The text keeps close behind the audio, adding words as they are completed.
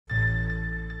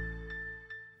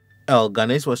El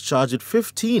Ganes was charged with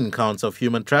 15 counts of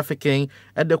human trafficking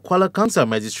at the Kuala Kangsar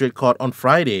Magistrate Court on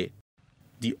Friday.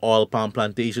 The oil palm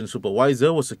plantation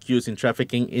supervisor was accused in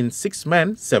trafficking in 6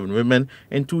 men, 7 women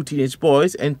and 2 teenage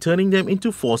boys and turning them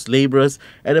into forced labourers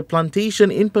at a plantation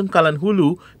in Pengkalan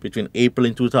Hulu between April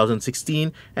in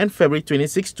 2016 and February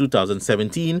 26,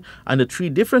 2017 under 3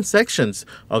 different sections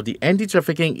of the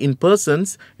Anti-Trafficking in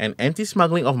Persons and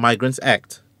Anti-Smuggling of Migrants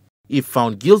Act. If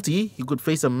found guilty, he could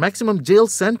face a maximum jail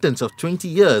sentence of 20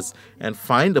 years and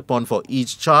fined upon for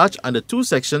each charge under 2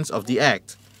 sections of the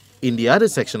Act. In the other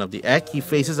section of the Act, he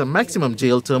faces a maximum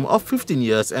jail term of 15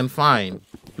 years and fine.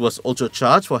 He was also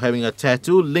charged for having a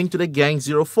tattoo linked to the Gang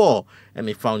 04, and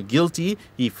if found guilty,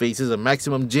 he faces a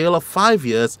maximum jail of 5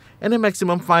 years and a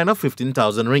maximum fine of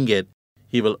 15,000 ringgit.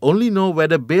 He will only know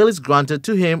whether bail is granted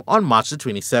to him on March the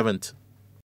 27th.